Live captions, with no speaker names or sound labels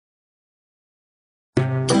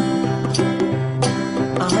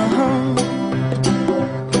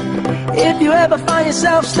ever find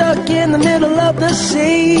yourself stuck in the middle of the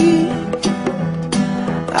sea,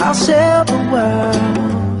 I'll sail the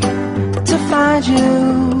world to find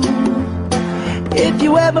you. If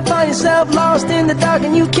you ever find yourself lost in the dark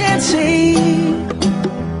and you can't see,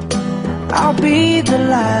 I'll be the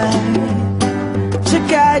light to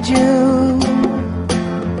guide you.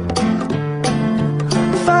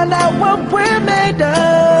 Find out what we're made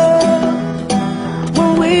of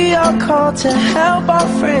when we are called to help our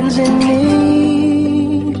friends in need.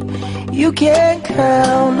 You can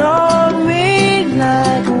count on me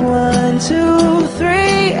like 1, 2,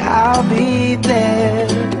 3, I'll be there.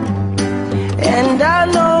 And I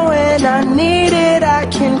know when I need it, I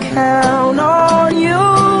can count on you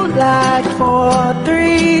like 4,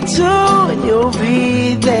 3, 2, and you'll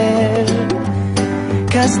be there.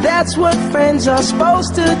 'Cause that's what friends are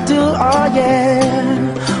supposed to do, oh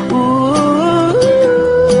yeah. Ooh,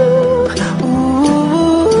 ooh,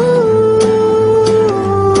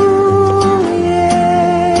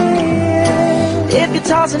 yeah. If you're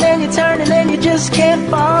tossing and you're turning and you just can't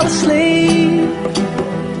fall asleep,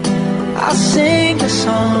 I'll sing a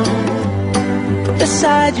song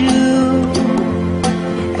beside you.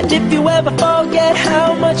 And if you ever forget how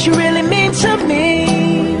much you really mean to me,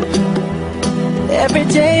 every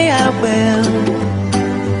day I will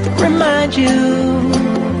remind you.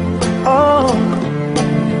 Oh,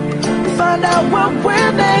 find out what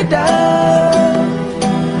we're made of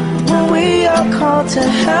when we are called to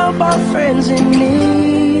help our friends in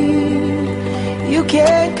need. You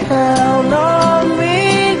can count on me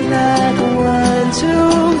like 1,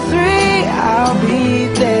 2, 3, I'll be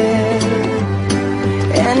there.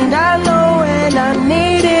 And I know when I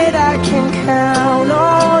need it, I can count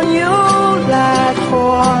on you like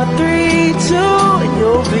 4, 3, 2, and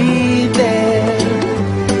you'll be there.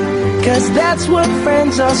 'Cause that's what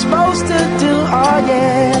friends are supposed to do, oh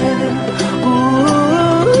yeah. Ooh,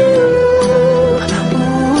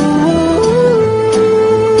 ooh,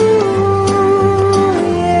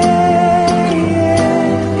 yeah, yeah.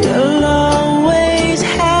 You'll always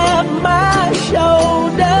have my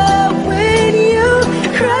shoulder when you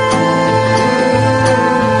cry.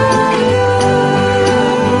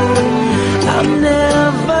 I'll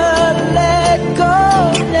never let go,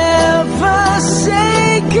 never say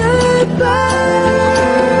goodbye.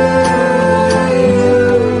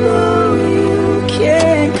 You know you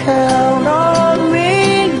can count on me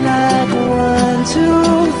like 1, 2,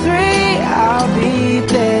 3, I'll be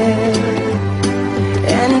there.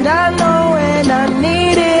 And I know when I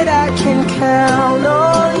need it, I can count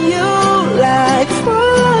on you like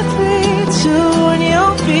 4, 3, 2, and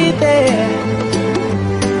you'll be there.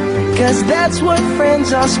 'Cause that's what friends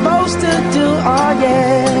are supposed to do, oh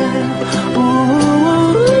yeah. Ooh,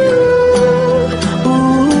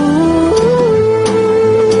 ooh,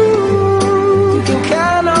 you can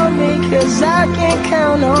count on me 'cause I can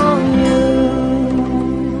count on you.